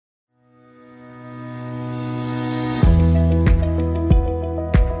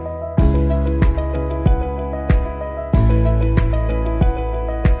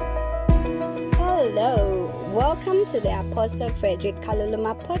to the Apostle Frederick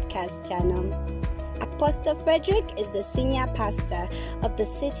Kaluluma podcast channel. Apostle Frederick is the senior pastor of the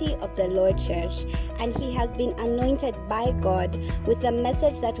City of the Lord Church, and he has been anointed by God with a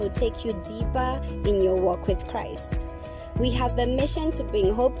message that will take you deeper in your walk with Christ. We have the mission to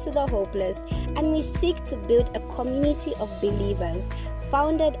bring hope to the hopeless, and we seek to build a community of believers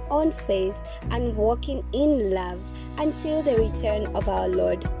founded on faith and walking in love until the return of our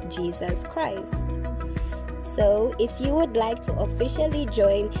Lord Jesus Christ. So, if you would like to officially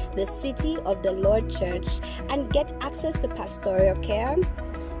join the City of the Lord Church and get access to pastoral care,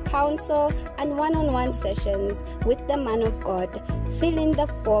 counsel, and one-on-one sessions with the man of God, fill in the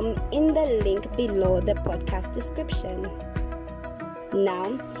form in the link below the podcast description.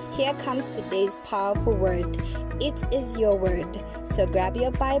 Now, here comes today's powerful word. It is your word. So grab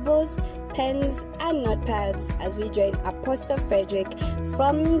your Bibles, pens, and notepads as we join Apostle Frederick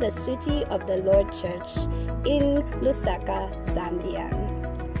from the City of the Lord Church in Lusaka, Zambia.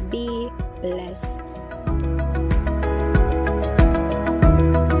 Be blessed.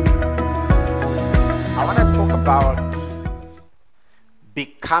 I want to talk about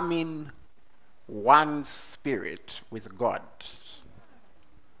becoming one spirit with God.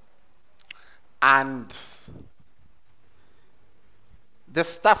 And the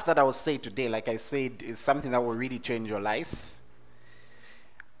stuff that I will say today, like I said, is something that will really change your life.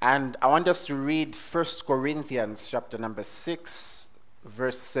 And I want us to read 1 Corinthians chapter number 6,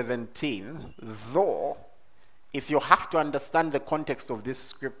 verse 17. Though, if you have to understand the context of this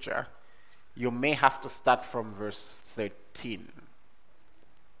scripture, you may have to start from verse 13.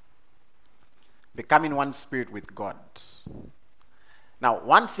 Becoming one spirit with God. Now,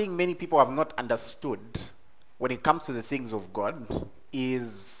 one thing many people have not understood when it comes to the things of God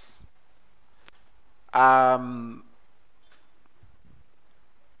is the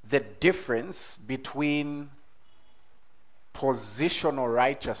difference between positional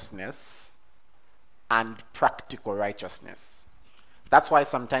righteousness and practical righteousness. That's why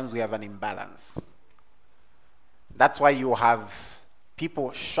sometimes we have an imbalance. That's why you have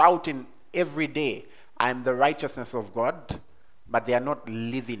people shouting every day, "I'm the righteousness of God," but they are not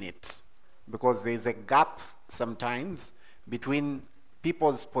living it, because there's a gap sometimes between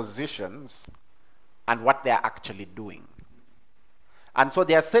people's positions and what they're actually doing. And so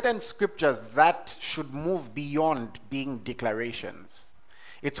there are certain scriptures that should move beyond being declarations.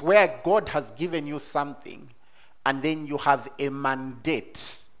 It's where God has given you something, and then you have a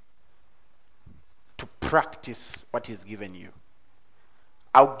mandate to practice what He's given you.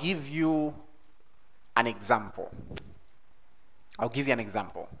 I'll give you an example.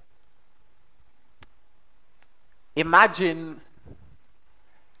 Imagine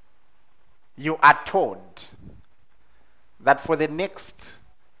you are told that for the next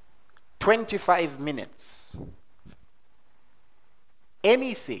 25 minutes,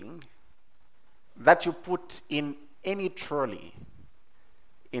 anything that you put in any trolley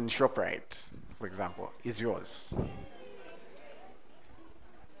in ShopRite, for example, is yours.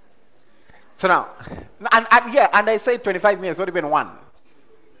 So now, and I say 25 minutes, not even one.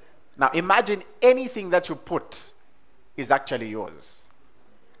 Now imagine anything that you put is actually yours.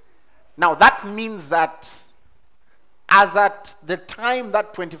 Now that means that as at the time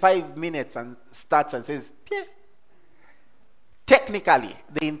that 25 minutes and starts and says, yeah, technically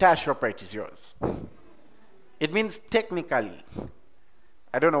the entire ShopRite is yours. It means technically,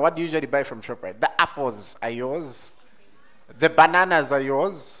 I don't know, what do you usually buy from ShopRite? The apples are yours. The bananas are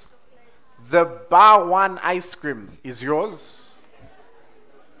yours. The bar one ice cream is yours,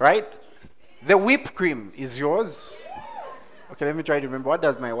 right? The whipped cream is yours. Okay, let me try to remember. What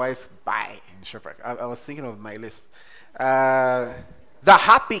does my wife buy in ShopRite? I was thinking of my list. The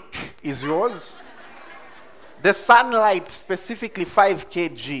Harpic is yours. The Sunlight, specifically 5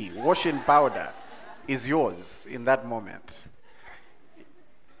 kg washing powder, is yours in that moment.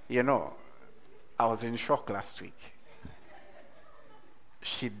 You know, I was in shock last week.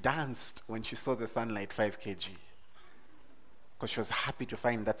 She danced when she saw the Sunlight 5 kg because she was happy to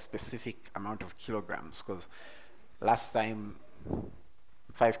find that specific amount of kilograms, because last time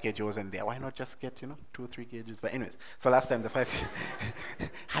 5 kg wasn't there. Why not just get, 2 or 3 kgs? But anyways, so last time the 5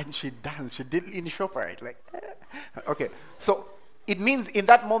 and she danced. She did in ShopRite. Okay. So it means in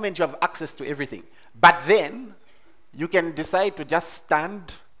that moment you have access to everything. But then you can decide to just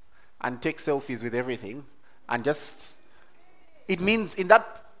stand and take selfies with everything and just... It means in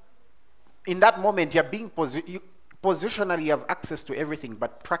that moment you're being positionally, you have access to everything,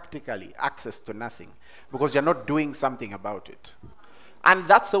 but practically access to nothing, because you're not doing something about it. And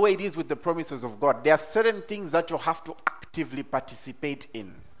that's the way it is with the promises of God. There are certain things that you have to actively participate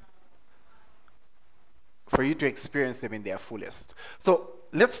in for you to experience them in their fullest. So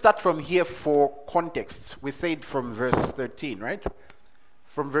let's start from here for context. We said from verse 13, right?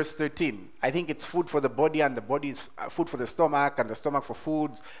 From verse 13, I think it's food for the body, and the body is food for the stomach, and the stomach for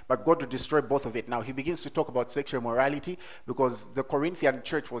food, but God will destroy both of it. Now he begins to talk about sexual immorality because the Corinthian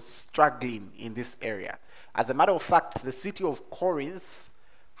church was struggling in this area. As a matter of fact, the city of Corinth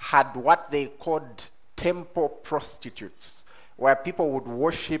had what they called temple prostitutes, where people would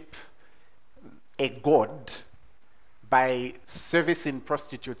worship a god by servicing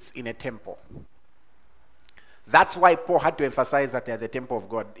prostitutes in a temple. That's why Paul had to emphasize that they are the temple of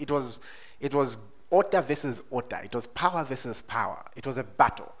God. It was altar versus altar. It was power versus power. It was a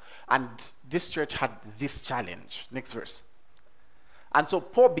battle. And this church had this challenge. Next verse. And so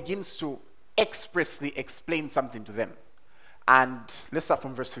Paul begins to expressly explain something to them. And let's start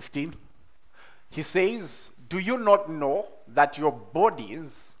from verse 15. He says, "Do you not know that your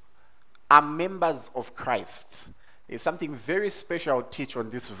bodies are members of Christ?" It's something very special I'll teach on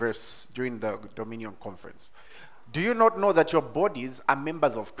this verse during the Dominion Conference. "Do you not know that your bodies are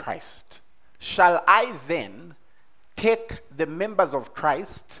members of Christ? Shall I then take the members of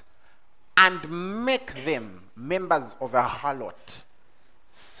Christ and make them members of a harlot?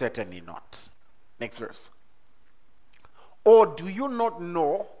 Certainly not." Next verse. "Or do you not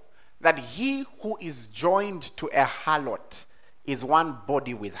know that he who is joined to a harlot is one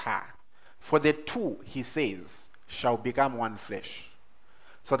body with her? For the two," he says, "shall become one flesh."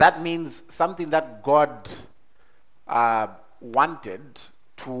 So that means something that God wanted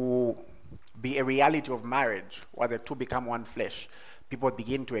to be a reality of marriage, where the two become one flesh. People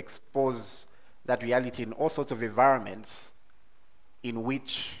begin to expose that reality in all sorts of environments in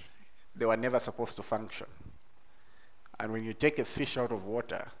which they were never supposed to function. And when you take a fish out of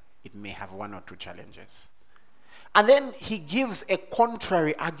water, it may have one or two challenges. And then he gives a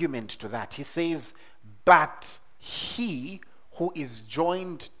contrary argument to that. He says, "But he who is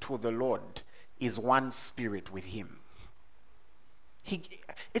joined to the Lord is one spirit with him."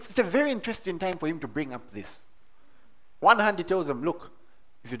 It's a very interesting time for him to bring up this. One hand he tells them, look,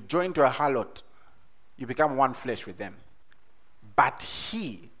 if you join to a harlot, you become one flesh with them. But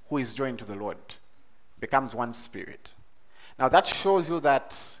he who is joined to the Lord becomes one spirit. Now that shows you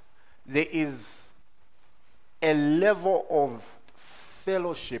that there is a level of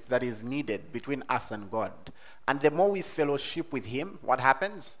fellowship that is needed between us and God. And the more we fellowship with him, what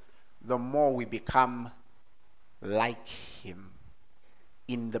happens? The more we become like him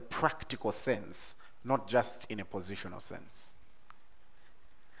in the practical sense, not just in a positional sense.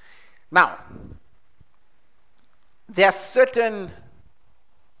 Now, there are certain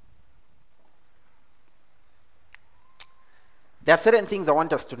things I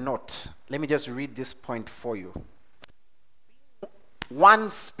want us to note. Let me just read this point for you. One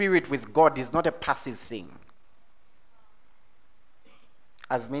spirit with God is not a passive thing,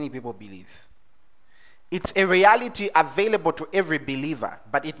 as many people believe. It's a reality available to every believer,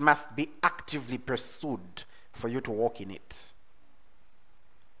 but it must be actively pursued for you to walk in it.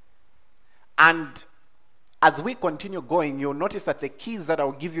 And as we continue going, you'll notice that the keys that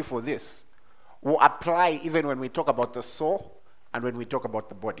I'll give you for this will apply even when we talk about the soul and when we talk about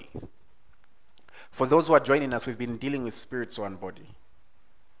the body. For those who are joining us, we've been dealing with spirit, soul, and body.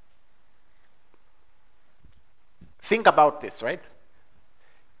 Think about this, right?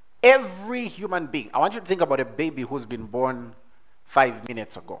 Every human being, I want you to think about a baby who's been born 5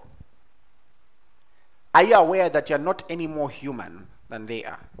 minutes ago. Are you aware that you're not any more human than they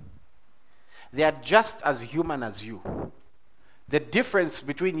are? They are just as human as you. The difference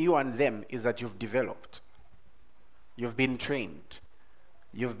between you and them is that you've developed. You've been trained.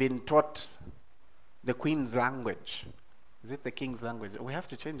 You've been taught the Queen's language. Is it the King's language? We have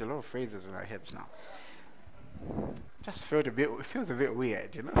to change a lot of phrases in our heads now. It feels a bit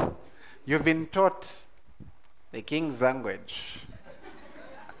weird, you know. You've been taught the King's language.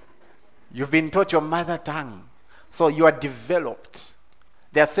 You've been taught your mother tongue. So you are developed.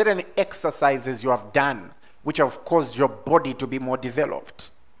 There are certain exercises you have done which have caused your body to be more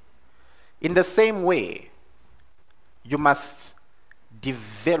developed. In the same way, you must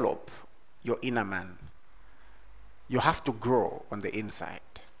develop your inner man. You have to grow on the inside.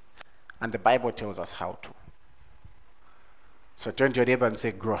 And the Bible tells us how to. So turn to your neighbor and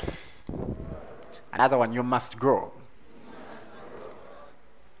say, growth. Another one, you must grow.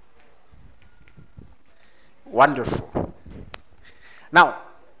 Wonderful. Now,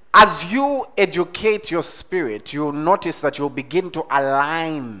 as you educate your spirit, you'll notice that you'll begin to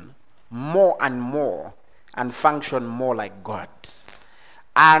align more and more and function more like God.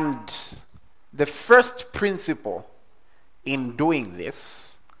 And the first principle in doing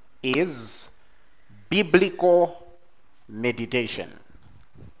this is Biblical meditation.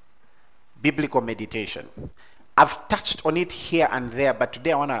 Biblical meditation. I've touched on it here and there, but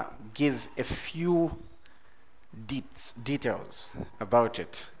today I want to give a few details about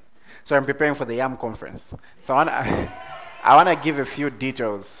it. So I'm preparing for the YAM conference. So I want to give a few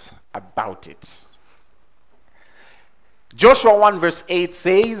details about it. Joshua 1 verse 8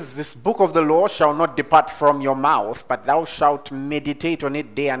 says, "This book of the law shall not depart from your mouth, but thou shalt meditate on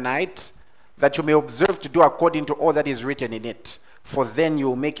it day and night, that you may observe to do according to all that is written in it. For then you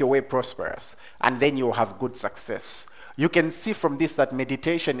will make your way prosperous, and then you will have good success." You can see from this that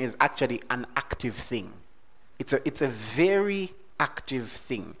meditation is actually an active thing. It's a very active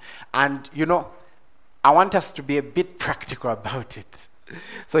thing. And you know, I want us to be a bit practical about it.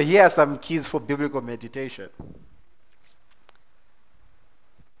 So here are some keys for biblical meditation.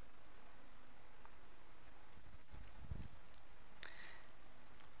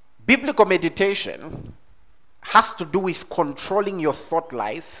 Biblical meditation has to do with controlling your thought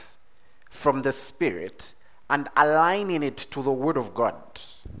life from the Spirit and aligning it to the Word of God.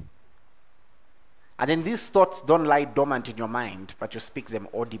 And then these thoughts don't lie dormant in your mind, but you speak them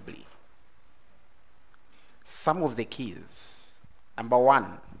audibly. Some of the keys. Number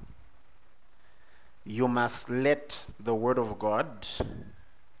one, you must let the Word of God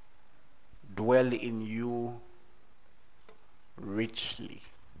dwell in you richly.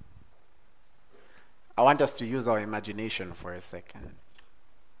 I want us to use our imagination for a second.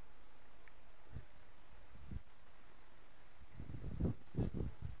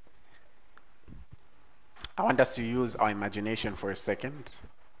 I want us to use our imagination for a second.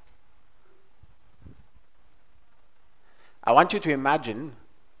 I want you to imagine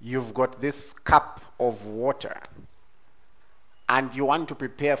you've got this cup of water and you want to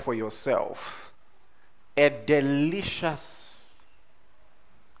prepare for yourself a delicious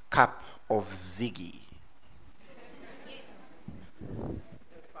cup of Ziggy.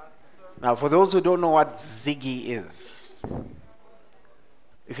 Now, for those who don't know what Ziggy is,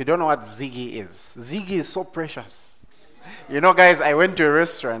 if you don't know what Ziggy is so precious. You know, guys, I went to a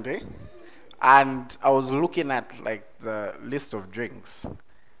restaurant, and I was looking at like the list of drinks,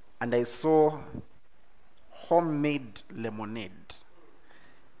 and I saw homemade lemonade.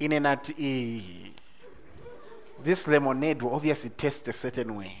 In an this lemonade will obviously taste a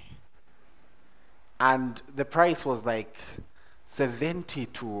certain way, and the price was like 70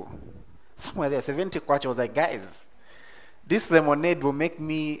 to somewhere there, 70 kwacha. I was like, guys, this lemonade will make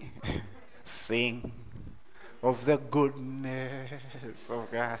me sing of the goodness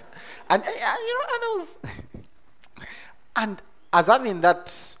of God. And and as I'm in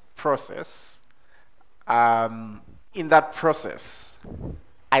that process, I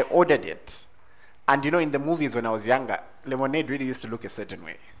ordered it. And you know, in the movies when I was younger, lemonade really used to look a certain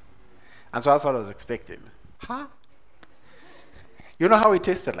way. And so that's what I was expecting. Huh? You know how it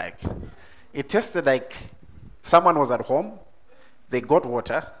tasted like? It tasted like someone was at home, they got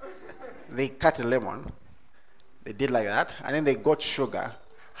water, they cut a lemon, they did like that, and then they got sugar,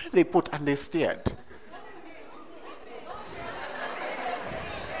 and they put and they stirred.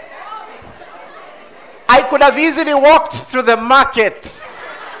 I could have easily walked to the market.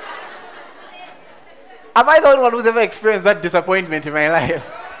 Am I the only one who's ever experienced that disappointment in my life?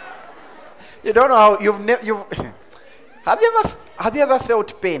 You don't know how have you ever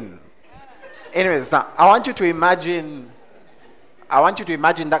felt pain? Anyways, now I want you to imagine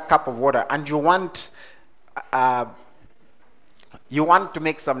that cup of water, and you want to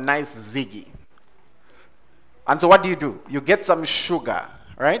make some nice Ziggy. And so what do? You get some sugar,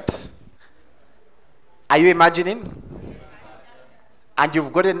 right? Are you imagining? And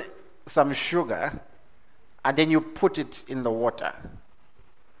you've gotten some sugar, and then you put it in the water.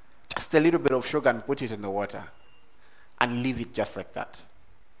 Just a little bit of sugar and put it in the water. And leave it just like that.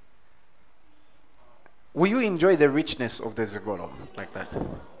 Will you enjoy the richness of the Zigolo like that?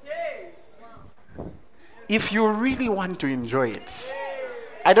 If you really want to enjoy it,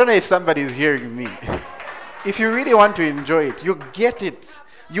 I don't know if somebody is hearing me. If you really want to enjoy it, you get it,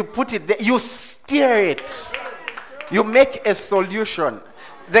 you put it there, you stir it, you make a solution.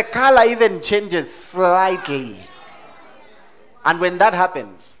 The color even changes slightly. And when that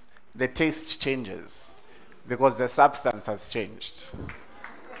happens, the taste changes because the substance has changed.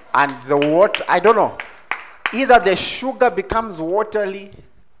 And the water, I don't know, either the sugar becomes watery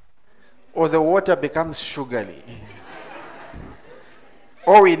or the water becomes sugary.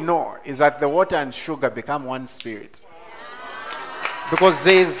 All we know is that the water and sugar become one spirit. Because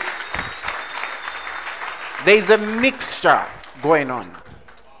there's a mixture going on.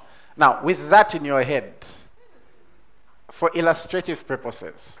 Now, with that in your head, for illustrative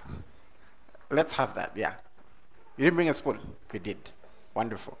purposes, Let's have that, yeah. You didn't bring a spoon? We did.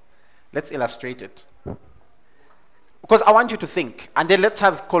 Wonderful. Let's illustrate it. Because I want you to think, and then let's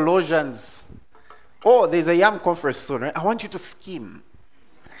have Colossians. Oh, there's a YAM conference soon, right? I want you to scheme.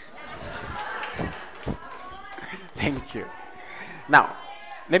 Thank you. Now,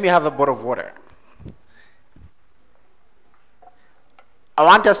 let me have a bottle of water. I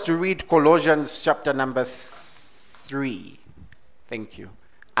want us to read Colossians chapter number 3. Thank you.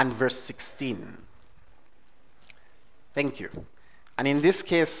 And verse 16. Thank you. And in this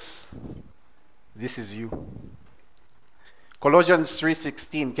case, this is you. Colossians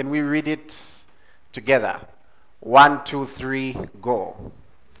 3:16. Can we read it together? 1, 2, 3, go.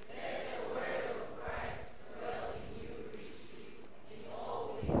 Let the word of Christ dwell in you richly in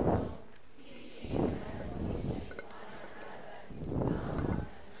all wisdom, teaching and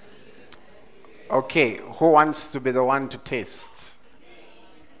Okay, who wants to be the one to taste?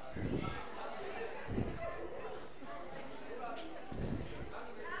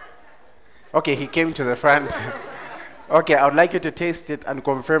 Okay, he came to the front. Okay, I would like you to taste it and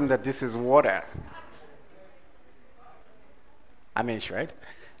confirm that this is water. Amish, right?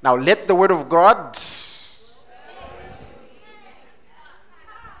 Now let the word of God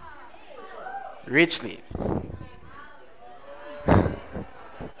richly.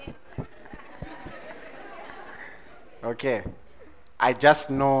 Okay, I just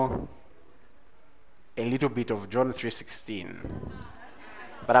know a little bit of John 3:16,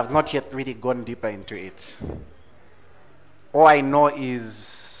 but I've not yet really gone deeper into it. All I know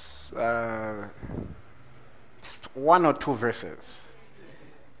is just 1 or 2 verses.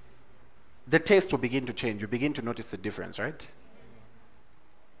 The taste will begin to change. You begin to notice the difference, right?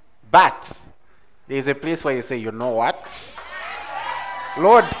 But there's a place where you say, you know what?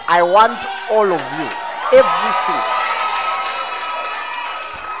 Lord, I want all of you. Everything.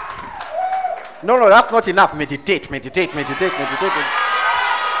 No, that's not enough. Meditate.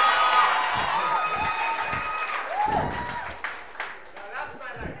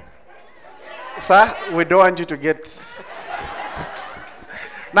 Sir, we don't want you to get...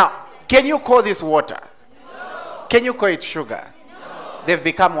 Now, can you call this water? No. Can you call it sugar? No. They've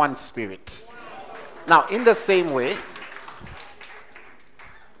become one spirit. Now, in the same way,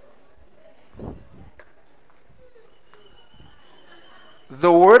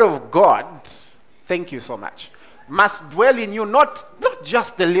 the word of God, thank you so much, must dwell in you, not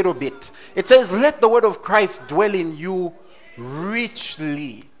just a little bit. It says, let the word of Christ dwell in you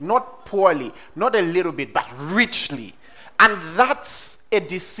richly, not poorly, not a little bit, but richly. And that's a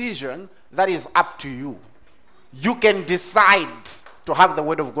decision that is up to you. You can decide to have the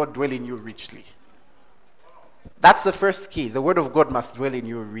word of God dwell in you richly. That's the first key. The word of God must dwell in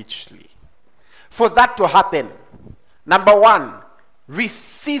you richly. For that to happen, number 1,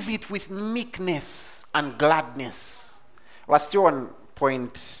 receive it with meekness and gladness. We're still on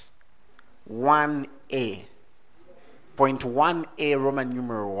point 1a. Point 1a, Roman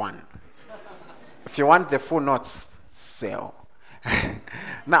numeral 1. If you want the full notes, sell.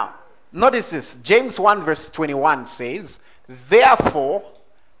 Now, notice this. James 1 verse 21 says, therefore,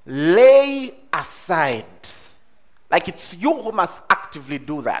 lay aside. Like it's you who must actively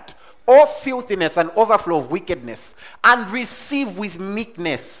do that. All filthiness and overflow of wickedness, and receive with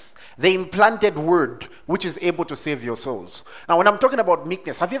meekness the implanted word which is able to save your souls. Now, when I'm talking about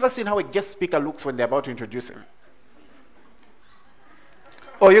meekness, have you ever seen how a guest speaker looks when they're about to introduce him?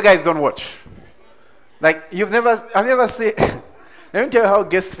 Oh, you guys don't watch. Like, have you ever seen, let me tell you how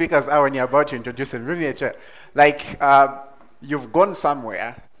guest speakers are when you're about to introduce them. Really, like, you've gone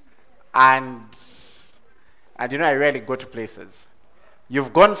somewhere, and you know, I rarely go to places.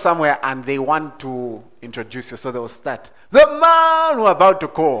 You've gone somewhere, and they want to introduce you, so they'll start, the man we're about to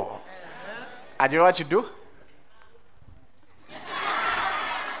call. And you know what you do?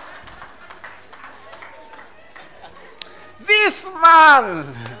 This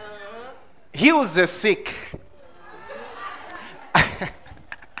man heals the sick.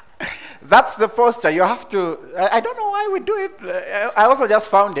 That's the posture. You have to. I don't know why we do it. I also just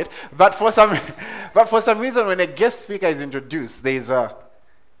found it. But for some reason, when a guest speaker is introduced, there's a.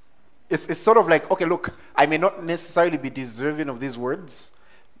 It's sort of like, okay, look, I may not necessarily be deserving of these words,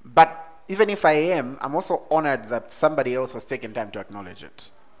 but even if I am, I'm also honored that somebody else was taking time to acknowledge it.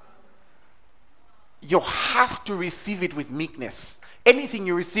 You have to receive it with meekness. Anything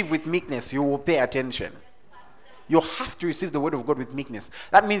you receive with meekness, you will pay attention. You have to receive the word of God with meekness.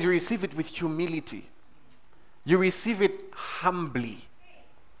 That means you receive it with humility. You receive it humbly.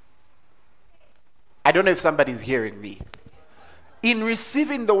 I don't know if somebody's hearing me. In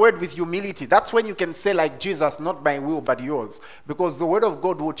receiving the word with humility, that's when you can say like Jesus, not my will but yours. Because the word of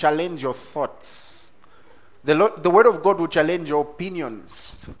God will challenge your thoughts. The word of God will challenge your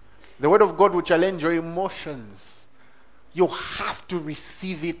opinions. The word of God will challenge your emotions. You have to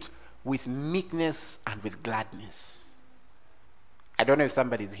receive it with meekness and with gladness. I don't know if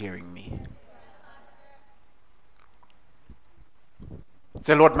somebody's hearing me.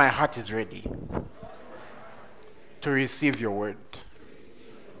 Say, Lord, my heart is ready to receive your word.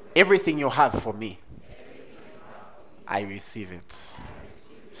 Everything you have for me, I receive it.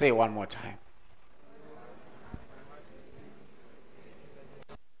 Say it one more time.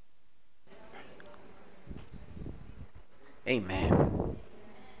 Amen.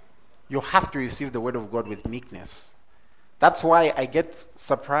 You have to receive the word of God with meekness. That's why I get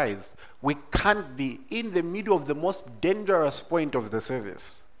surprised. We can't be in the middle of the most dangerous point of the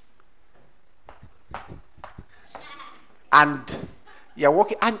service. And you're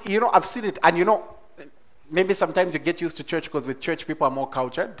walking, and I've seen it, and maybe sometimes you get used to church because with church people are more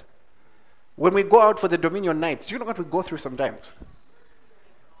cultured. When we go out for the Dominion nights, you know what we go through sometimes?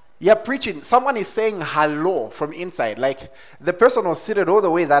 You're preaching, someone is saying hello from inside, like the person was seated all the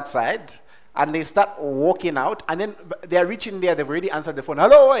way that side, and they start walking out, and then they're reaching there, they've already answered the phone.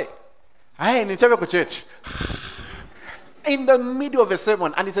 Hello, hey. Hi, Nicheveko Church. In the middle of a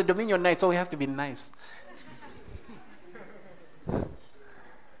sermon, and it's a Dominion night, so we have to be nice.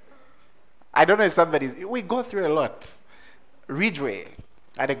 I don't know if we go through a lot. Ridgeway,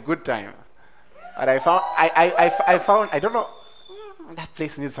 I had a good time. And I found, I don't know, that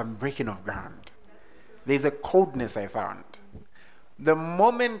place needs some breaking of ground. There's a coldness I found. The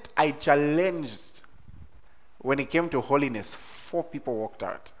moment I challenged, when it came to holiness, 4 people walked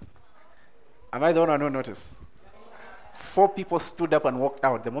out. Am I the one who don't notice? 4 people stood up and walked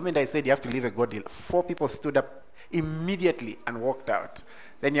out. The moment I said you have to leave a God deal, 4 people stood up immediately and walked out.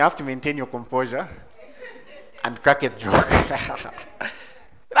 Then you have to maintain your composure and crack a joke.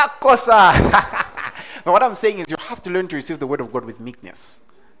 But what I'm saying is you have to learn to receive the word of God with meekness,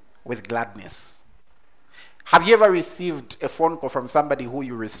 with gladness. Have you ever received a phone call from somebody who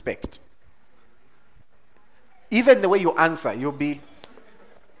you respect? Even the way you answer, you'll be,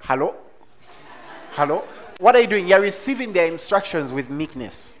 hello? Hello? What are you doing? You're receiving their instructions with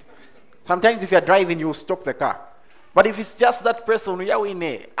meekness. Sometimes if you're driving, you'll stop the car. But if it's just that person,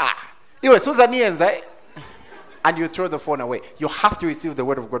 and you throw the phone away, you have to receive the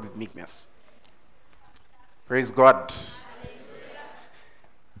word of God with meekness. Praise God.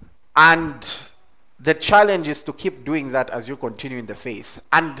 And the challenge is to keep doing that as you continue in the faith.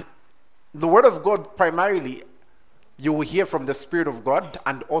 And the word of God, primarily, you will hear from the Spirit of God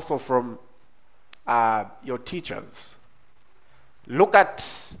and also from your teachers. Look at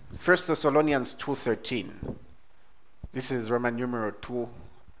 1 Thessalonians 2:13. This is Roman numeral 2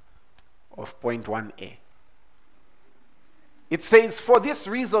 of point 1a. It says, for this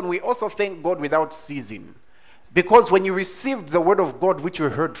reason we also thank God without ceasing, because when you received the word of God which you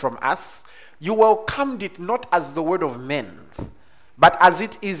heard from us, you welcomed it not as the word of men, but as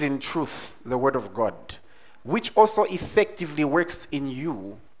it is in truth, the word of God, which also effectively works in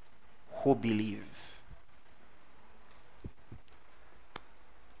you who believe.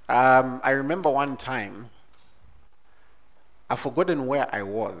 I remember one time, I've forgotten where I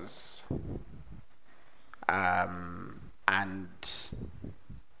was. And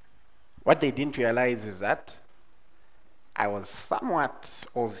what they didn't realize is that I was somewhat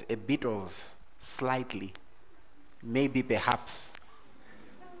of a bit of slightly, maybe perhaps,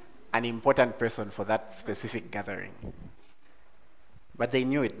 an important person for that specific gathering. But they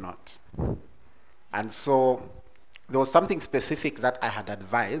knew it not. And so there was something specific that I had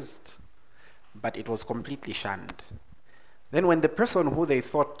advised, but it was completely shunned. Then when the person who they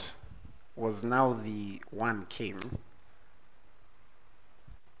thought was now the one came,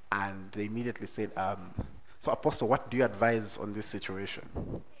 and they immediately said, so Apostle, what do you advise on this situation?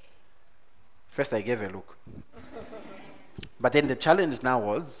 First I gave a look. But then the challenge now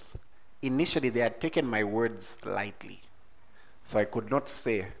was, initially they had taken my words lightly. So I could not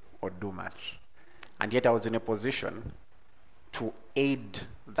say or do much. And yet I was in a position to aid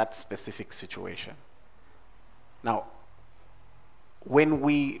that specific situation. Now, when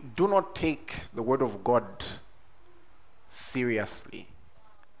we do not take the word of God seriously,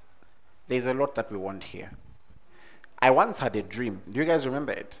 there's a lot that we won't hear. I once had a dream. Do you guys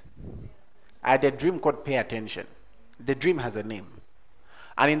remember it? I had a dream called Pay Attention. The dream has a name.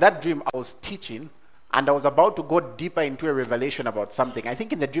 And in that dream, I was teaching, and I was about to go deeper into a revelation about something. I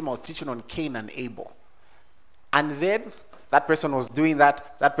think in the dream, I was teaching on Cain and Abel. And then that person was doing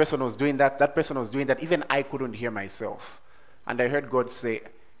that, that person was doing that, that person was doing that. Even I couldn't hear myself. And I heard God say,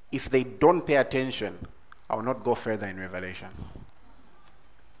 if they don't pay attention, I will not go further in Revelation.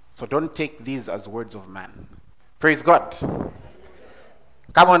 So don't take these as words of man. Praise God.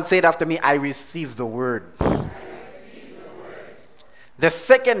 Come on, say it after me. I receive the word. The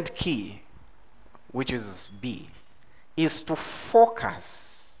second key, which is B, is to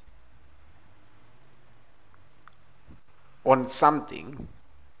focus on something.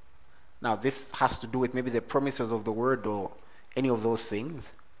 Now, this has to do with maybe the promises of the word or any of those things,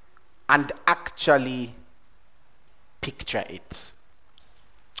 and actually picture it.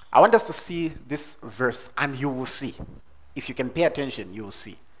 I want us to see this verse, and you will see. If you can pay attention, you will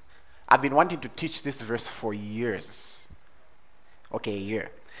see. I've been wanting to teach this verse for years. Okay, a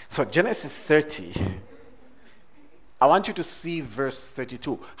year. So Genesis 30. I want you to see verse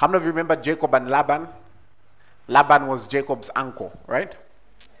 32. How many of you remember Jacob and Laban? Laban was Jacob's uncle, right?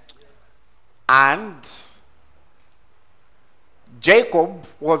 And Jacob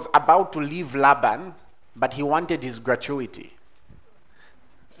was about to leave Laban, but he wanted his gratuity.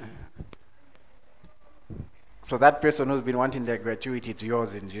 So that person who's been wanting their gratuity, it's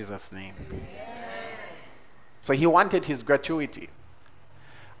yours in Jesus' name. So he wanted his gratuity.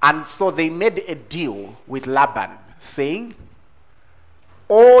 And so they made a deal with Laban, saying,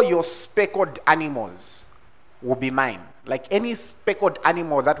 all your speckled animals will be mine. Like any speckled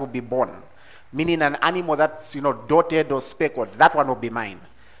animal that will be born, meaning an animal that's, dotted or speckled, that one will be mine.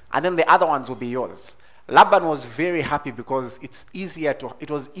 And then the other ones will be yours. Laban was very happy because it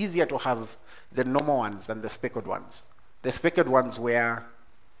was easier to have the normal ones than the speckled ones. The speckled ones were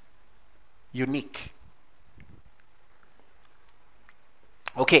unique.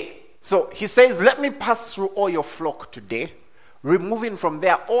 Okay, so he says, let me pass through all your flock today, removing from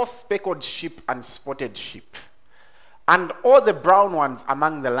there all speckled sheep and spotted sheep, and all the brown ones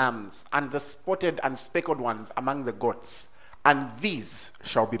among the lambs, and the spotted and speckled ones among the goats, and these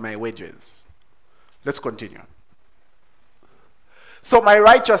shall be my wages. Let's continue. So my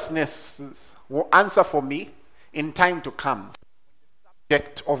righteousness will answer for me in time to come. The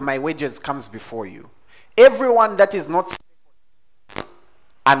subject of my wages comes before you. Everyone that is not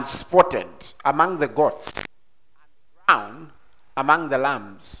and spotted among the goats, and brown among the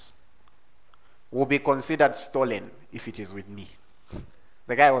lambs, will be considered stolen if it is with me.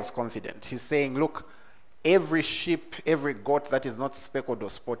 The guy was confident. He's saying, look, every sheep, every goat that is not speckled or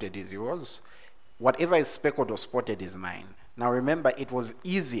spotted is yours. Whatever is speckled or spotted is mine. Now remember, it was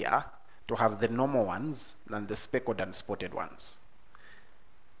easier to have the normal ones than the speckled and spotted ones.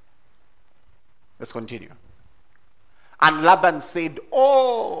 Let's continue. And Laban said,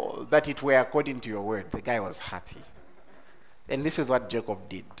 oh, that it were according to your word. The guy was happy. And this is what Jacob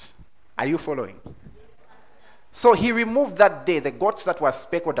did. Are you following? So he removed that day the goats that were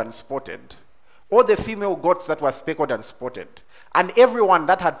speckled and spotted, all the female goats that were speckled and spotted, and everyone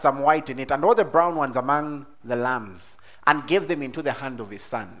that had some white in it, and all the brown ones among the lambs, and gave them into the hand of his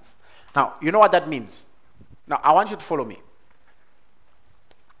sons. Now, you know what that means? Now, I want you to follow me.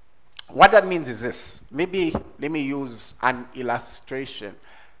 What that means is this. Maybe let me use an illustration.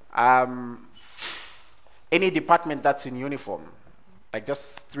 Any department that's in uniform, like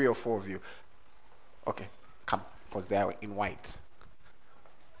just 3 or 4 of you. Okay, come, because they are in white.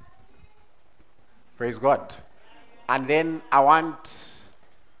 Praise God. And then I want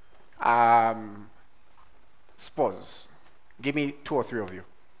spurs. Give me 2 or 3 of you.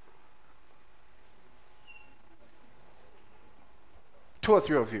 2 or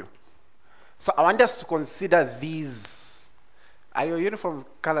 3 of you. So I want us to consider these. Are your uniform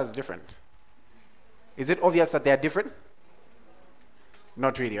colors different? Is it obvious that they are different?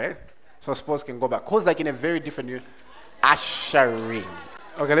 Not really, right? So spurs can go back. Who's like in a very different ushering?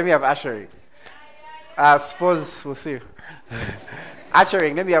 Okay, let me have ushering. Spurs, we'll see.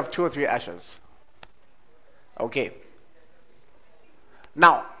 Ushering, let me have 2 or 3 ushers. Okay.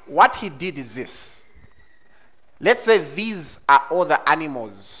 Now, what he did is this. Let's say these are all the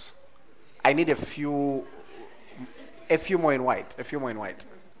animals. I need a few more in white. A few more in white.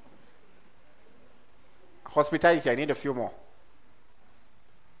 Hospitality, I need a few more.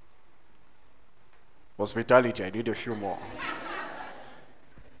 Hospitality, I need a few more.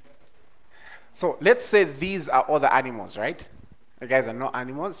 So let's say these are all the animals, right? You guys are not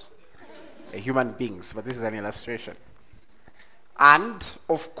animals. They're human beings, but this is an illustration. And,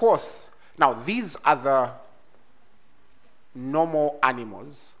 of course, now these are the normal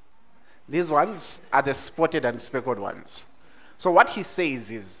animals. These ones are the spotted and speckled ones. So what he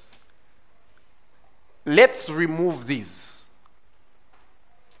says is, let's remove these.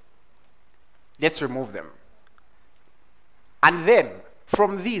 Let's remove them. And then,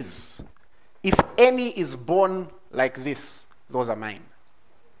 from these, if any is born like this, those are mine.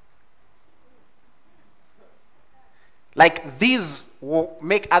 Like these will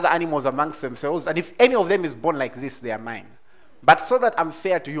make other animals amongst themselves, and if any of them is born like this, they are mine. But so that I'm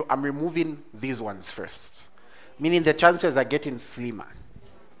fair to you, I'm removing these ones first. Meaning the chances are getting slimmer.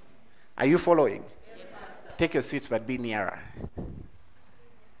 Are you following? Yes, take your seats, but be nearer.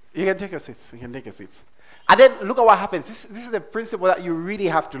 You can take your seats. You can take your seats. And then look at what happens. This is a principle that you really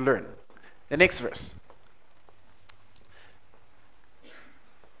have to learn. The next verse.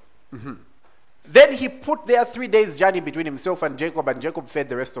 Then he put there 3 days' journey between himself and Jacob fed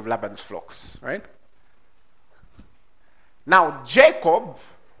the rest of Laban's flocks. Right? Now Jacob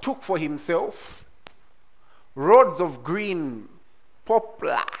took for himself rods of green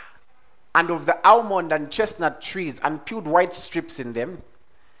poplar and of the almond and chestnut trees, and peeled white strips in them,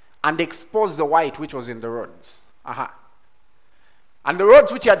 and exposed the white which was in the rods. And the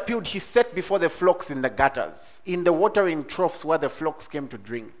rods which he had peeled he set before the flocks in the gutters, in the watering troughs where the flocks came to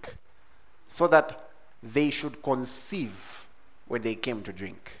drink, so that they should conceive when they came to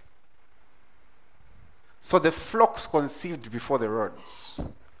drink. So the flocks conceived before the rods.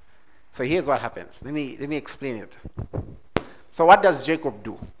 So here's what happens. Let me explain it. So what does Jacob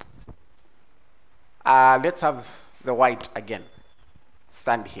do? Let's have the white again.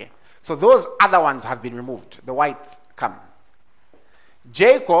 Stand here. So those other ones have been removed. The whites come.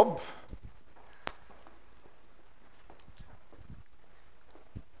 Jacob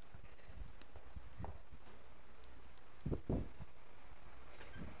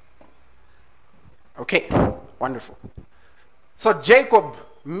okay, wonderful. So Jacob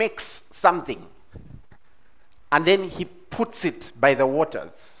makes something, and then he puts it by the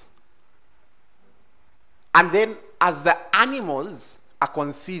waters. And then as the animals are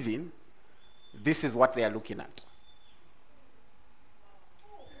conceiving, this is what they are looking at.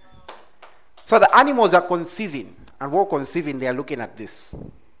 So the animals are conceiving, and while conceiving, they are looking at this.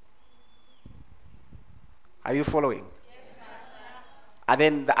 Are you following? Yes, and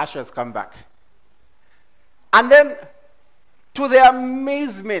then the ushers come back. And then, to their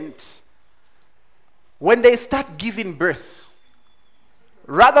amazement, when they start giving birth,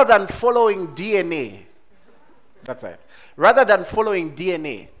 rather than following DNA, that's it. Rather than following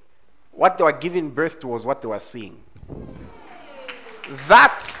DNA, what they were giving birth to was what they were seeing.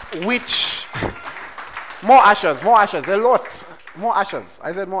 That which, more ushers, a lot, more ushers.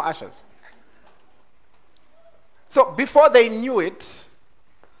 I said more ushers. So before they knew it,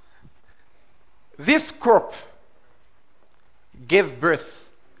 this crop gave birth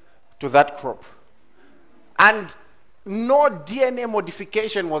to that crop. And no DNA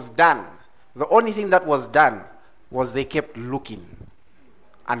modification was done. The only thing that was done was they kept looking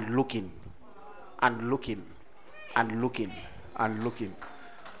and looking and looking and looking and looking.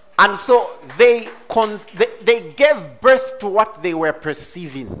 And so they gave birth to what they were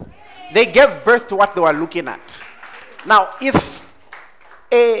perceiving. They gave birth to what they were looking at. Now, if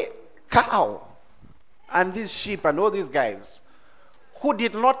a cow and these sheep and all these guys who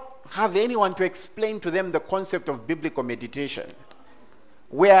did not have anyone to explain to them the concept of biblical meditation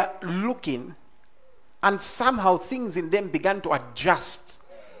were looking, and somehow things in them began to adjust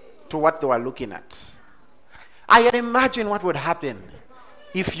to what they were looking at. I can imagine what would happen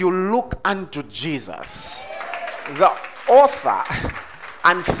if you look unto Jesus, the author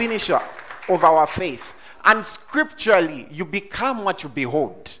and finisher of our faith, and scripturally you become what you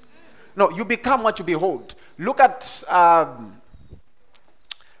behold. No, you become what you behold. Look at 1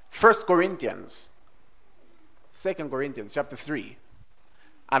 Corinthians, 2 Corinthians chapter 3,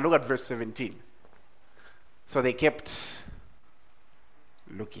 and look at verse 17. So they kept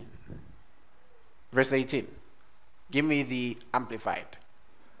looking. Verse 18. Give me the Amplified.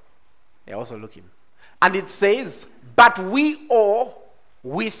 They're also looking. And it says, but we all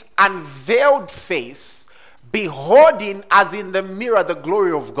with unveiled face, beholding as in the mirror the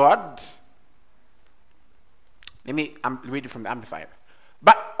glory of God. Let me read it from the Amplified.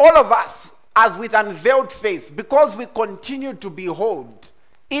 But all of us, as with unveiled face, because we continue to behold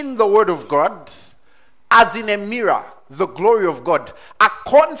in the Word of God, as in a mirror, the glory of God, are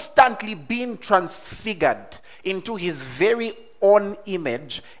constantly being transfigured into his very own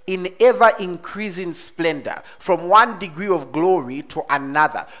image in ever-increasing splendor, from one degree of glory to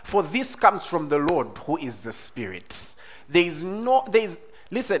another. For this comes from the Lord, who is the Spirit.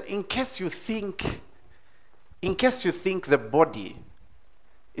 Listen, in case you think the body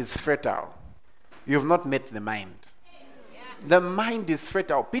is fertile, you have not met the mind. The mind is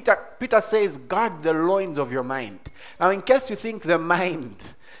fertile. Peter says, guard the loins of your mind. Now, in case you think the mind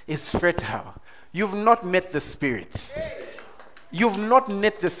is fertile, you've not met the Spirit. You've not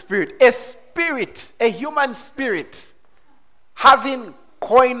met the Spirit. A spirit, a human spirit, having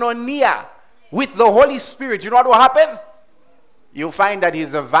koinonia with the Holy Spirit, you know what will happen? You'll find that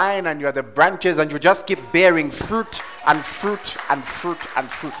he's a vine and you're the branches, and you just keep bearing fruit and fruit and fruit and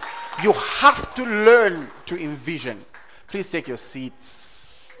fruit. You have to learn to envision. Please take your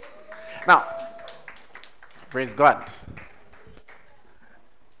seats. Now, praise God.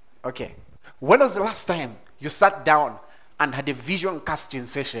 Okay. When was the last time you sat down and had a vision casting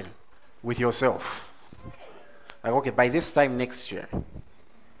session with yourself? Like, okay, by this time next year,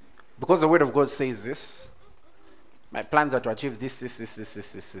 because the Word of God says this, my plans are to achieve this.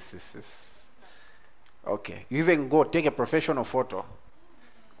 Okay. You even go take a professional photo,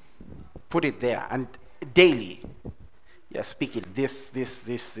 put it there, and daily you're speaking this. When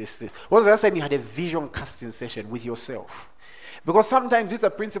was the last time you had a vision casting session with yourself? Because sometimes these are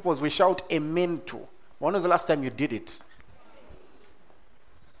principles we shout amen to. When was the last time you did it?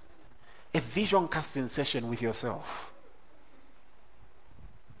 A vision casting session with yourself.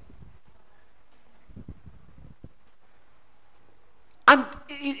 And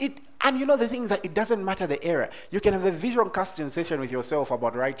and you know the thing is that it doesn't matter the area. You can have a vision casting session with yourself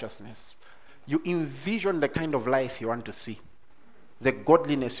about righteousness. You envision the kind of life you want to see, the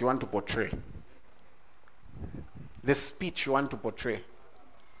godliness you want to portray, the speech you want to portray.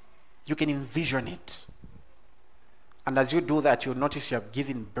 You can envision it. And as you do that, you'll notice you have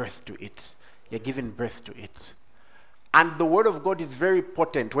given birth to it. You're giving birth to it. And the Word of God is very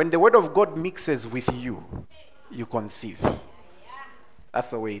potent. When the Word of God mixes with you, you conceive. That's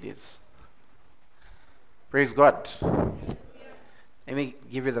the way it is. Praise God. Let me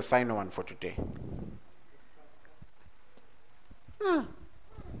give you the final one for today.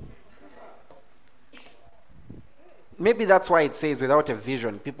 Maybe that's why it says without a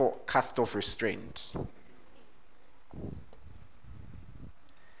vision, people cast off restraint.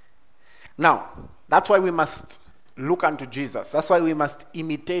 Now, that's why we must look unto Jesus. That's why we must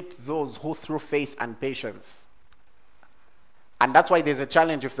imitate those who through faith and patience. And that's why there's a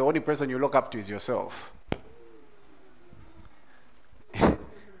challenge if the only person you look up to is yourself.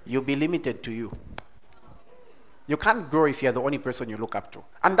 You'll be limited to you. You can't grow if you're the only person you look up to.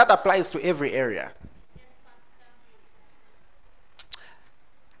 And that applies to every area.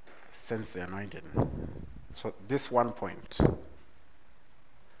 Sense the anointing. So this one point.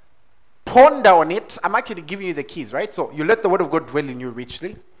 Ponder on it. I'm actually giving you the keys, right? So you let the Word of God dwell in you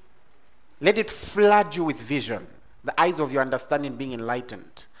richly. Let it flood you with vision. The eyes of your understanding being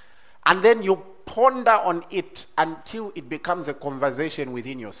enlightened. And then you ponder on it until it becomes a conversation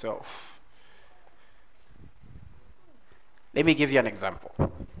within yourself. Let me give you an example.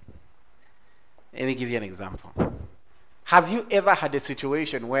 Have you ever had a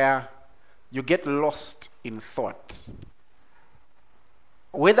situation where you get lost in thought,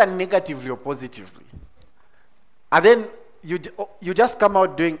 whether negatively or positively, and then you just come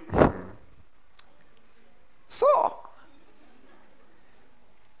out doing so?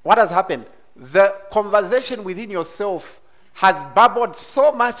 What has happened? The conversation within yourself has babbled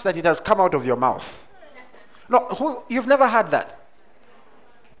so much that it has come out of your mouth. No, you've never had that.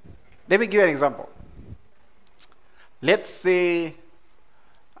 Let me give you an example. Let's say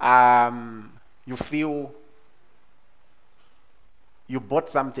you feel you bought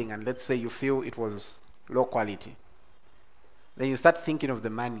something, and let's say you feel it was low quality. Then you start thinking of the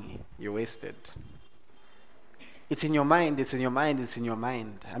money you wasted. It's in your mind.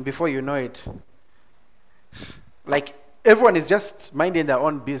 And before you know it, like everyone is just minding their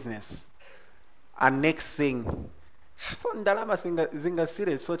own business. And next thing,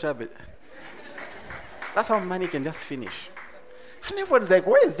 that's how money can just finish. And everyone's like,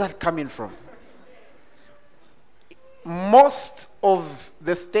 where is that coming from? Most of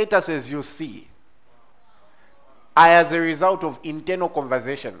the statuses you see are as a result of internal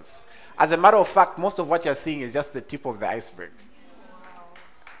conversations. As a matter of fact, most of what you're seeing is just the tip of the iceberg.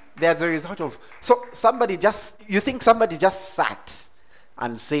 They're the result of... So you think somebody just sat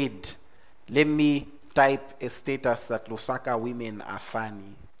and said, let me type a status that Lusaka women are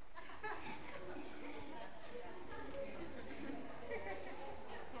funny.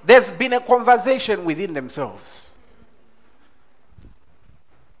 There's been a conversation within themselves.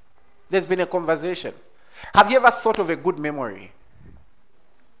 There's been a conversation. Have you ever thought of a good memory?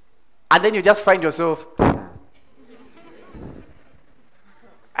 And then you just find yourself,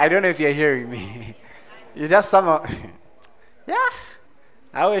 I don't know if you're hearing me. You just somehow, yeah,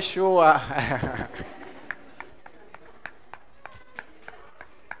 I was sure.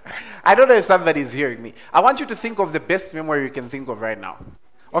 I don't know if somebody's hearing me. I want you to think of the best memory you can think of right now.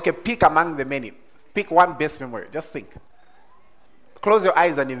 Okay, pick among the many. Pick one best memory. Just think. Close your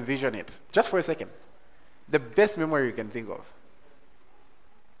eyes and envision it. Just for a second. The best memory you can think of.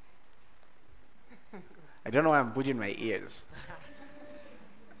 I don't know why I'm putting my ears.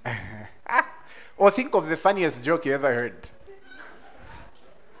 Or think of the funniest joke you ever heard.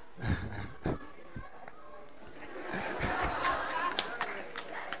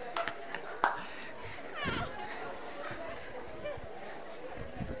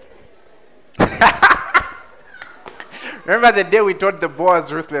 Remember the day we taught the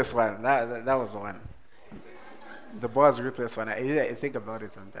Boaz Ruthless one? That was the one. The Boaz Ruthless one. I think about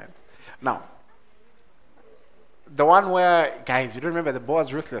it sometimes. Now, the one where, guys, you don't remember the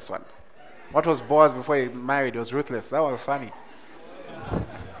Boaz Ruthless one? What was Boaz before he married? He was ruthless. That was funny.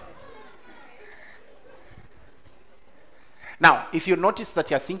 Now, if you notice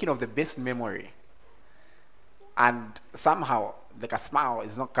that you're thinking of the best memory, and somehow like a smile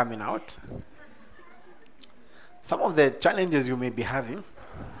is not coming out, some of the challenges you may be having,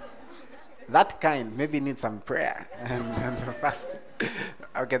 that kind maybe needs some prayer and some fasting.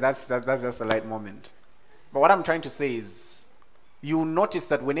 Okay, that's just a light moment. But what I'm trying to say is, you notice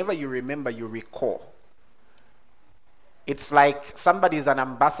that whenever you remember, you recall. It's like somebody is an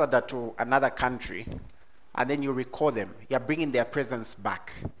ambassador to another country, and then you recall them. You're bringing their presence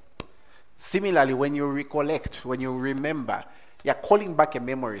back. Similarly, when you recollect, when you remember, you're calling back a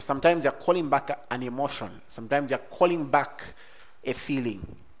memory. Sometimes you're calling back an emotion. Sometimes you're calling back a feeling.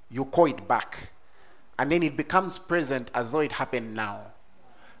 You call it back. And then it becomes present as though it happened now.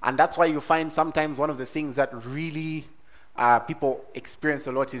 And that's why you find sometimes one of the things that really people experience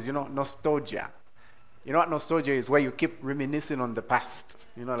a lot is, nostalgia. You know what nostalgia is? Where you keep reminiscing on the past.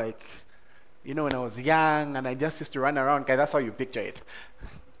 Like, when I was young and I just used to run around, because that's how you picture it.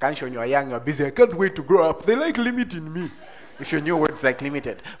 Can't when you are young, you're busy. I can't wait to grow up. They like limiting me. If you knew words like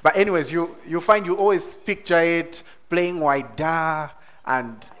limited. But anyways, you find you always picture it playing Waida.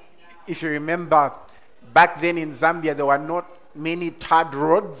 And if you remember, back then in Zambia, there were not many tarred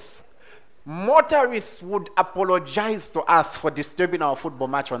roads. Motorists would apologize to us for disturbing our football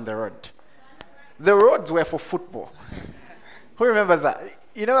match on the road. The roads were for football. Who remembers that?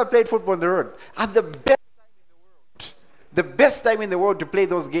 You never played football on the road. And the best time in the world to play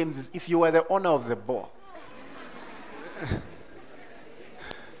those games is if you were the owner of the ball.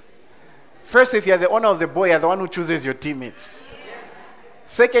 First, if you're the owner of the ball, you're the one who chooses your teammates. Yes.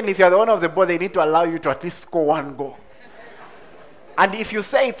 Second, if you're the owner of the ball, they need to allow you to at least score one goal. And if you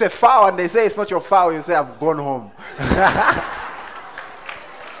say it's a foul and they say it's not your foul, you say, I've gone home.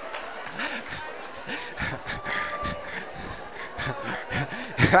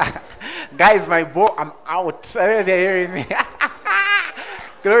 Guys, my ball, I'm out. I don't know if you're hearing me.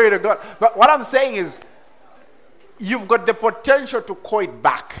 Glory to God. But what I'm saying is, you've got the potential to call it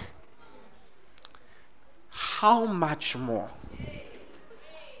back. How much more?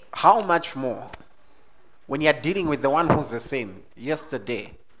 How much more when you're dealing with the one who's the same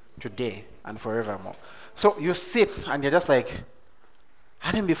yesterday, today, and forevermore? So you sit and you're just like,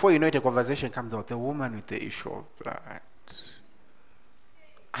 and then before you know it, a conversation comes out, the woman with the issue of blood.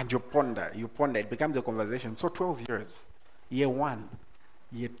 And you ponder, it becomes a conversation. So 12 years, year 1,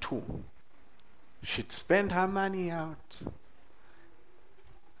 year 2, she'd spend her money out.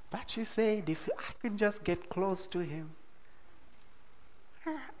 But she said, if I can just get close to him.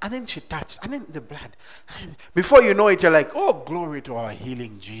 And then she touched, and then the blood. Before you know it, you're like, oh, glory to our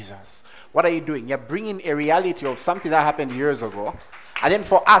healing Jesus. What are you doing? You're bringing a reality of something that happened years ago. And then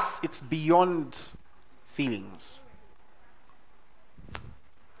for us, it's beyond feelings.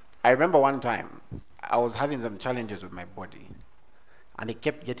 I remember one time, I was having some challenges with my body. And it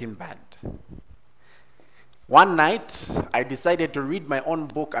kept getting bad. One night, I decided to read my own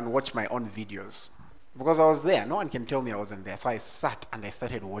book and watch my own videos. Because I was there. No one can tell me I wasn't there. So I sat and I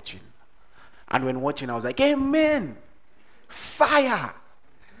started watching. And when watching, I was like, amen! Fire!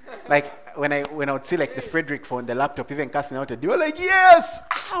 Like, when I would see like the Frederick phone, the laptop, even casting out, they were like, yes!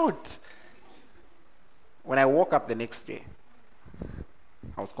 Out! When I woke up the next day,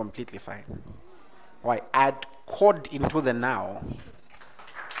 I was completely fine. Why? I'd called into the now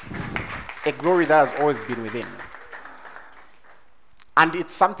a glory that has always been within. And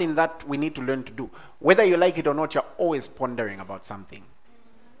it's something that we need to learn to do. Whether you like it or not, you're always pondering about something.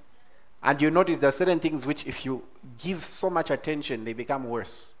 And you notice there are certain things which if you give so much attention, they become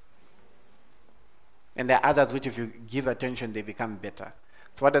worse. And there are others which if you give attention, they become better.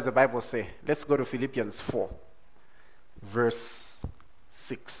 So what does the Bible say? Let's go to Philippians 4, verse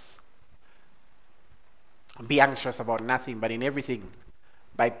 6. Be anxious about nothing, but in everything,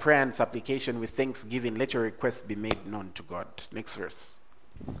 by prayer and supplication with thanksgiving, let your requests be made known to God. Next verse.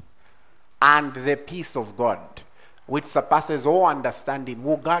 And the peace of God, which surpasses all understanding,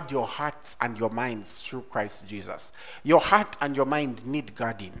 will guard your hearts and your minds through Christ Jesus. Your heart and your mind need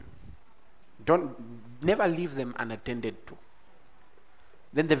guarding. Never leave them unattended to.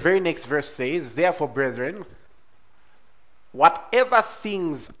 Then the very next verse says, therefore, brethren, whatever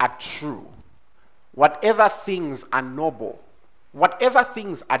things are true, whatever things are noble, whatever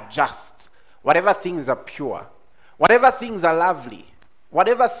things are just, whatever things are pure, whatever things are lovely,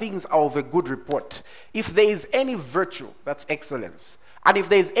 whatever things are of a good report, if there is any virtue, that's excellence, and if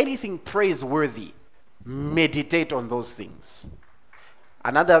there is anything praiseworthy, meditate on those things.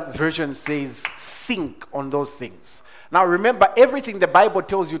 Another version says, think on those things. Now remember, everything the Bible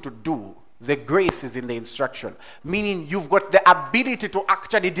tells you to do, the grace is in the instruction. Meaning you've got the ability to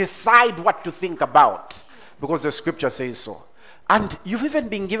actually decide what to think about, because the scripture says so. And you've even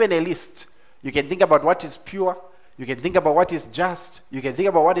been given a list. You can think about what is pure. You can think about what is just. You can think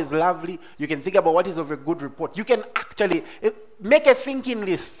about what is lovely. You can think about what is of a good report. You can actually make a thinking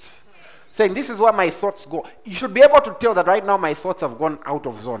list, saying, this is where my thoughts go. You should be able to tell that right now my thoughts have gone out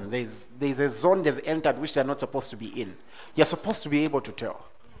of zone. There's a zone they've entered which they're not supposed to be in. You're supposed to be able to tell.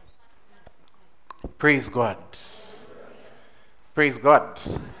 Praise God. Praise God.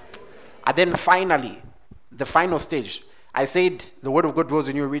 And then finally, the final stage. I said the word of God dwells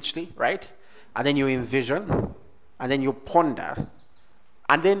in you richly, right? And then you envision, and then you ponder.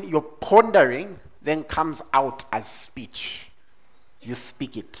 And then your pondering then comes out as speech. You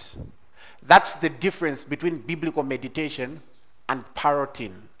speak it. That's the difference between biblical meditation and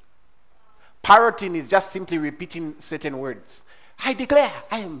parroting. Parroting is just simply repeating certain words. I declare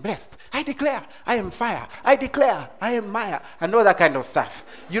I am blessed. I declare I am fire. I declare I am Maya. And all that kind of stuff.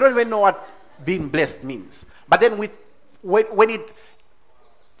 You don't even know what being blessed means. But then when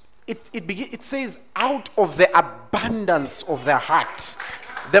it says, out of the abundance of the heart,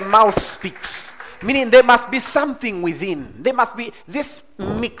 the mouth speaks. Meaning there must be something within. There must be this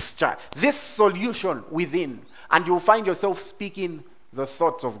mixture, this solution within. And you'll find yourself speaking the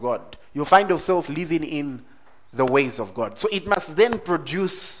thoughts of God. You'll find yourself living in the ways of God. So it must then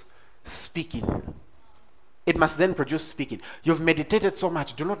produce speaking. It must then produce speaking. You've meditated so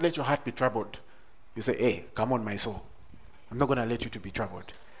much. Do not let your heart be troubled. You say, hey, come on, my soul. I'm not going to let you to be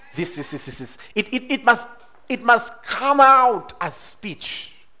troubled. This. It must come out as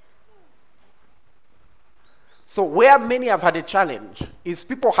speech. So where many have had a challenge is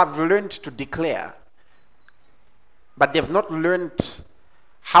people have learned to declare, but they've not learned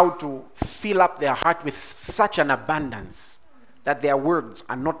how to fill up their heart with such an abundance that their words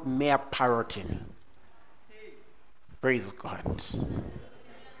are not mere parroting. Praise God.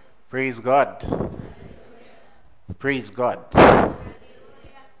 Praise God. Praise God.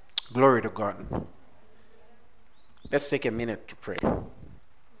 Glory to God. Let's take a minute to pray.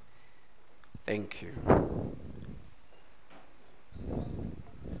 Thank you.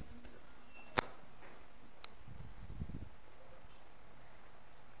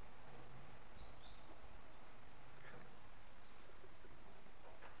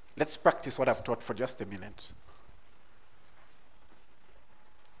 Let's practice what I've taught for just a minute.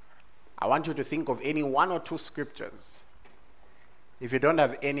 I want you to think of any one or two scriptures. If you don't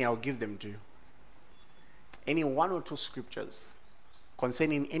have any, I'll give them to you. Any one or two scriptures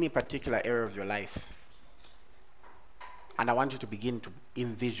concerning any particular area of your life. And I want you to begin to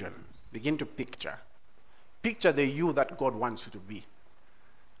envision, begin to picture. Picture the you that God wants you to be.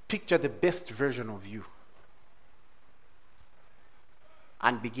 Picture the best version of you.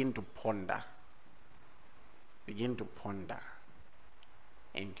 And begin to ponder. Begin to ponder.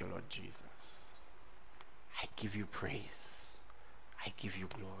 Thank you, Lord Jesus. I give you praise. I give you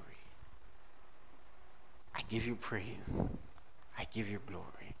glory. I give you praise. I give you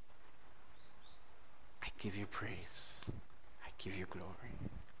glory. I give you praise. I give you glory.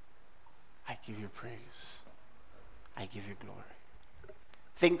 I give you praise. I give you glory.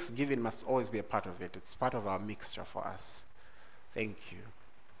 Thanksgiving must always be a part of it. It's part of our mixture for us. Thank you.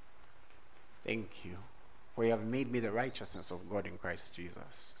 Thank you. For you have made me the righteousness of God in Christ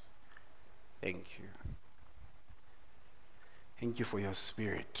Jesus. Thank you. Thank you for your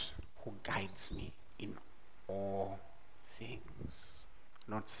Spirit who guides me in all things.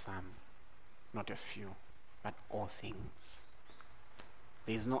 Not some, not a few, but all things.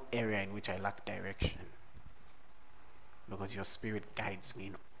 There is no area in which I lack direction, because your Spirit guides me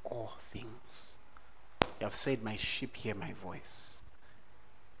in all things. You have said, my sheep hear my voice.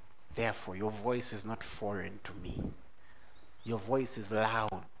 Therefore, your voice is not foreign to me. Your voice is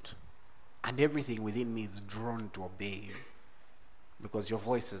loud, and everything within me is drawn to obey you. Because your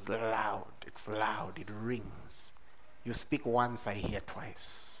voice is loud, it's loud, it rings. You speak once, I hear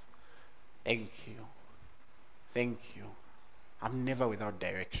twice. Thank you. Thank you. I'm never without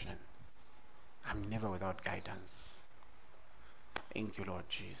direction. I'm never without guidance. Thank you, Lord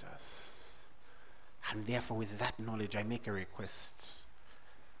Jesus. And therefore, with that knowledge, I make a request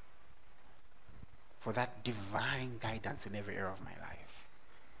for that divine guidance in every area of my life,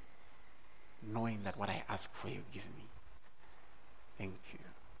 knowing that what I ask for, you give me. Thank you.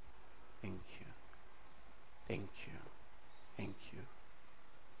 Thank you. Thank you. Thank you.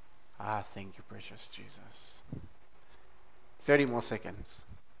 Ah, thank you, precious Jesus. 30 more seconds.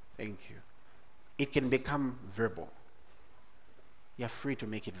 Thank you. It can become verbal. You're free to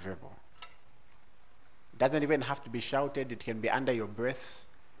make it verbal. It doesn't even have to be shouted. It can be under your breath.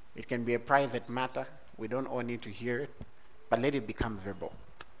 It can be a private matter. We don't all need to hear it. But let it become verbal.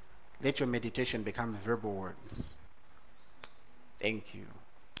 Let your meditation become verbal words. Thank you.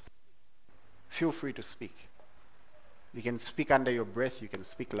 Feel free to speak. You can speak under your breath. You can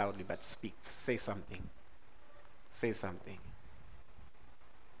speak loudly, but speak. Say something. Say something.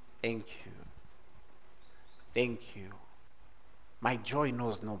 Thank you. Thank you. My joy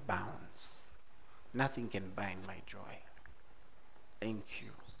knows no bounds. Nothing can bind my joy. Thank you.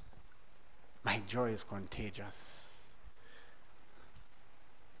 My joy is contagious.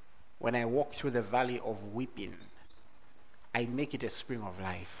 When I walk through the valley of weeping, I make it a spring of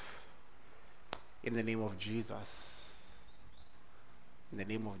life. In the name of Jesus. In the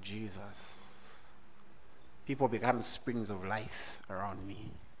name of Jesus. People become springs of life around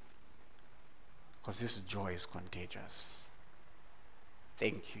me. Because this joy is contagious.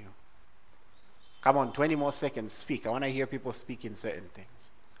 Thank you. Come on, 20 more seconds. Speak. I want to hear people speak in certain things.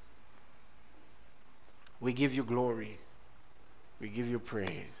 We give you glory. We give you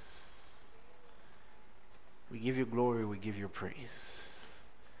praise. We give you glory. We give you praise.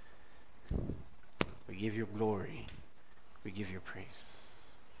 We give you glory. We give you praise.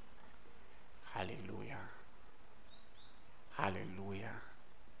 Hallelujah. Hallelujah.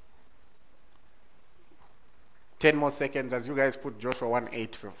 10 more seconds as you guys put Joshua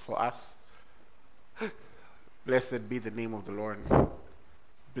 1:8 for us. Blessed be the name of the Lord.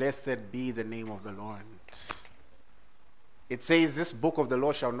 Blessed be the name of the Lord. It says, this book of the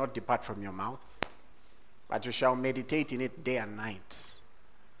law shall not depart from your mouth, but you shall meditate in it day and night.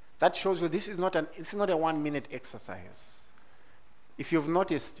 That shows you this is not a 1-minute exercise. If you've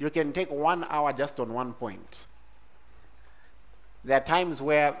noticed, you can take 1 hour just on one point. There are times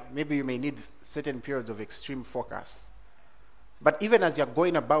where maybe you may need certain periods of extreme focus. But even as you're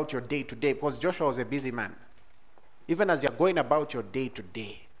going about your day to day, because Joshua was a busy man, even as you're going about your day to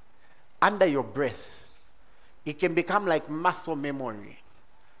day, under your breath, it can become like muscle memory,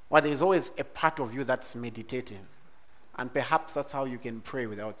 where there's always a part of you that's meditating. And perhaps that's how you can pray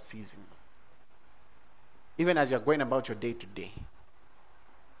without ceasing. Even as you're going about your day to day,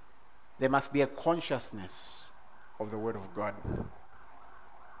 there must be a consciousness of the Word of God.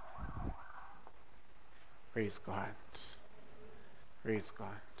 Praise God. Praise God.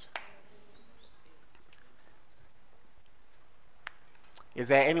 Is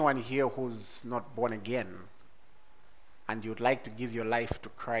there anyone here who's not born again and you'd like to give your life to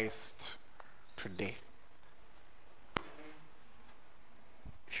Christ today?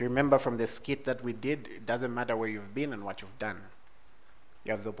 If you remember from the skit that we did, it doesn't matter where you've been and what you've done.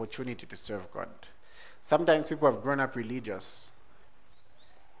 You have the opportunity to serve God. Sometimes people have grown up religious.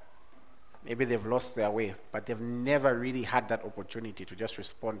 Maybe they've lost their way, but they've never really had that opportunity to just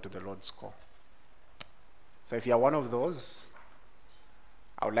respond to the Lord's call. So if you're one of those,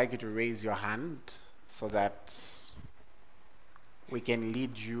 I would like you to raise your hand so that we can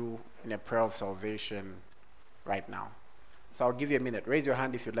lead you in a prayer of salvation right now. So I'll give you a minute. Raise your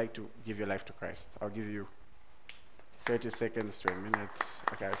hand if you'd like to give your life to Christ. I'll give you 30 seconds to a minute.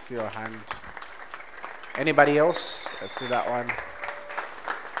 Okay, I see your hand. Anybody else? I see that one.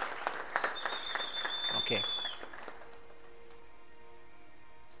 Okay.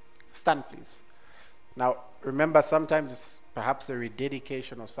 Stand, please. Now, remember, sometimes it's perhaps a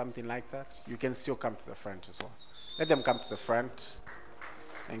rededication or something like that. You can still come to the front as well. Let them come to the front.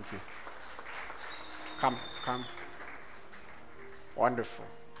 Thank you. Come, come. Wonderful.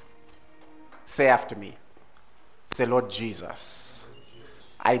 Say after me. Say, Lord Jesus,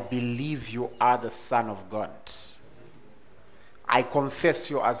 I believe you are the Son of God. I confess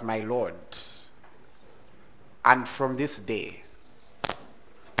you as my Lord. And from this day,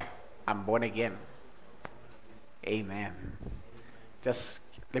 I'm born again. Amen. Let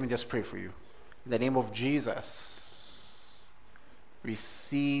me just pray for you. In the name of Jesus,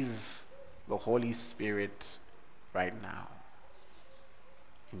 receive the Holy Spirit right now.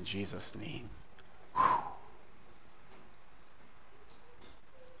 In Jesus' name. Whew.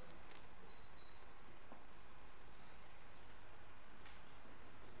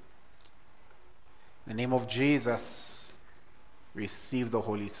 In the name of Jesus, receive the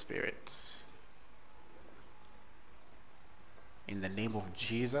Holy Spirit. In the name of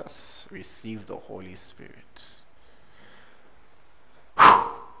Jesus, receive the Holy Spirit.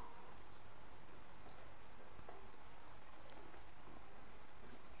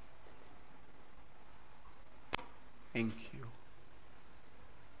 Thank you.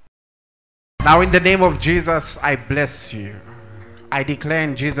 Now, in the name of Jesus, I bless you. I declare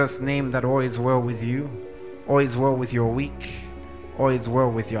in Jesus' name that all is well with you, all is well with your week, all is well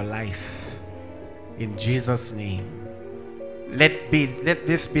with your life. In Jesus' name. Let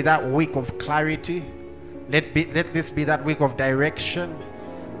this be that week of clarity. Let this be that week of direction.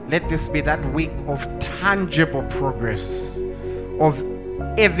 Let this be that week of tangible progress, of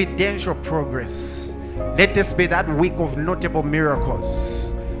evidential progress. Let this be that week of notable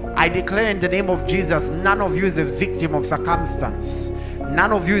miracles. I declare in the name of Jesus, none of you is a victim of circumstance.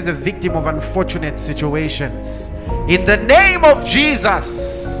 None of you is a victim of unfortunate situations. In the name of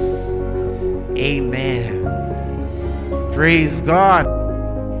Jesus, amen. Praise God.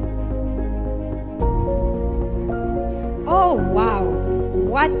 Oh, wow.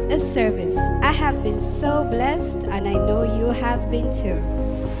 What a service. I have been so blessed, and I know you have been too.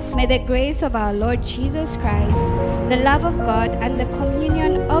 May the grace of our Lord Jesus Christ, the love of God, and the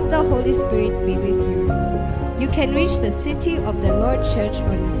communion of the Holy Spirit be with you. You can reach the City of the Lord Church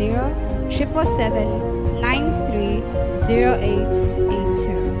on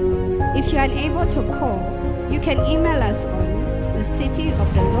 0-777-930882. If you are unable to call, you can email us on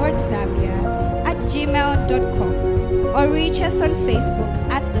thecityoftheLordZambia@gmail.com or reach us on Facebook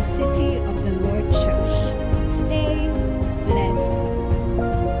at The City of the